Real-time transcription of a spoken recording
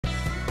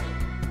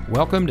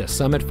Welcome to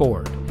Summit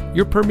Ford,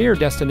 your premier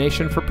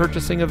destination for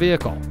purchasing a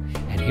vehicle.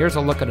 And here's a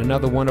look at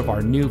another one of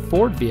our new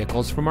Ford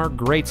vehicles from our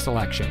great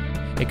selection.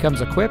 It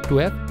comes equipped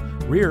with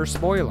rear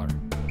spoiler,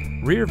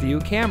 rear view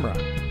camera,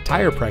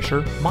 tire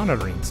pressure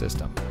monitoring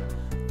system,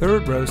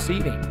 third row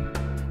seating,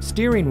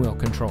 steering wheel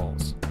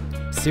controls,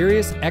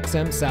 Sirius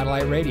XM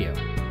satellite radio,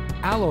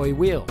 alloy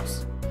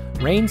wheels,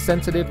 rain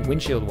sensitive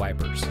windshield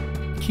wipers,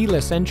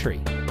 keyless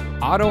entry,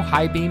 auto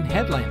high beam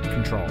headlamp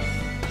control.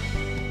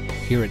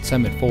 Here at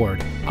Summit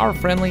Ford, our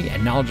friendly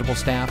and knowledgeable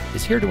staff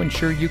is here to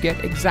ensure you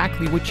get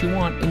exactly what you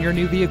want in your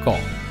new vehicle.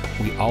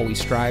 We always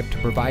strive to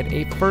provide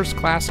a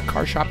first-class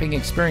car shopping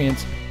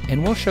experience,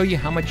 and we'll show you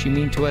how much you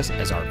mean to us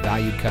as our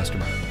valued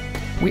customer.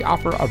 We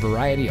offer a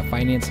variety of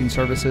financing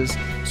services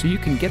so you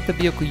can get the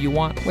vehicle you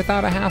want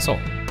without a hassle.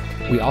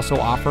 We also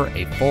offer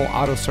a full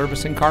auto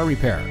service and car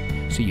repair,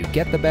 so you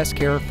get the best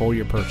care for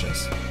your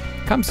purchase.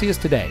 Come see us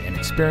today and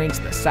experience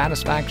the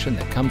satisfaction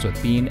that comes with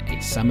being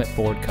a Summit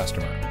Ford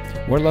customer.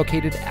 We're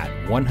located at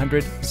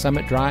 100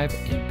 Summit Drive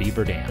in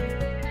Beaver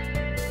Dam.